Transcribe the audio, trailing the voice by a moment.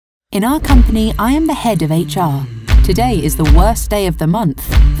In our company, I am the head of HR. Today is the worst day of the month,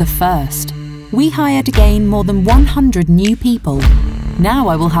 the 1st. We hired again more than 100 new people. Now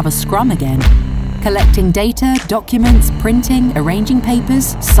I will have a scrum again. Collecting data, documents, printing, arranging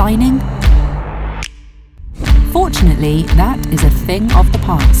papers, signing. Fortunately, that is a thing of the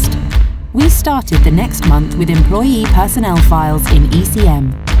past. We started the next month with employee personnel files in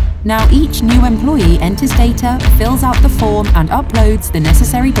ECM. Now each new employee enters data, fills out the form and uploads the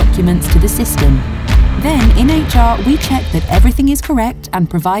necessary documents to the system. Then in HR we check that everything is correct and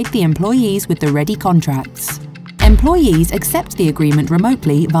provide the employees with the ready contracts. Employees accept the agreement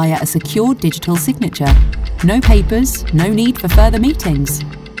remotely via a secure digital signature. No papers, no need for further meetings.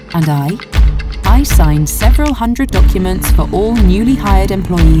 And I signed several hundred documents for all newly hired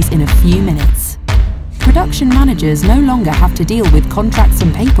employees in a few minutes. Production managers no longer have to deal with contracts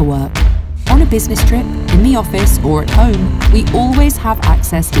and paperwork. On a business trip, in the office or at home, we always have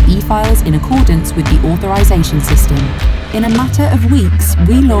access to e-files in accordance with the authorization system. In a matter of weeks,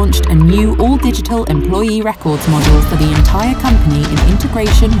 we launched a new all-digital employee records module for the entire company in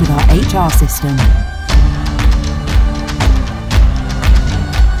integration with our HR system.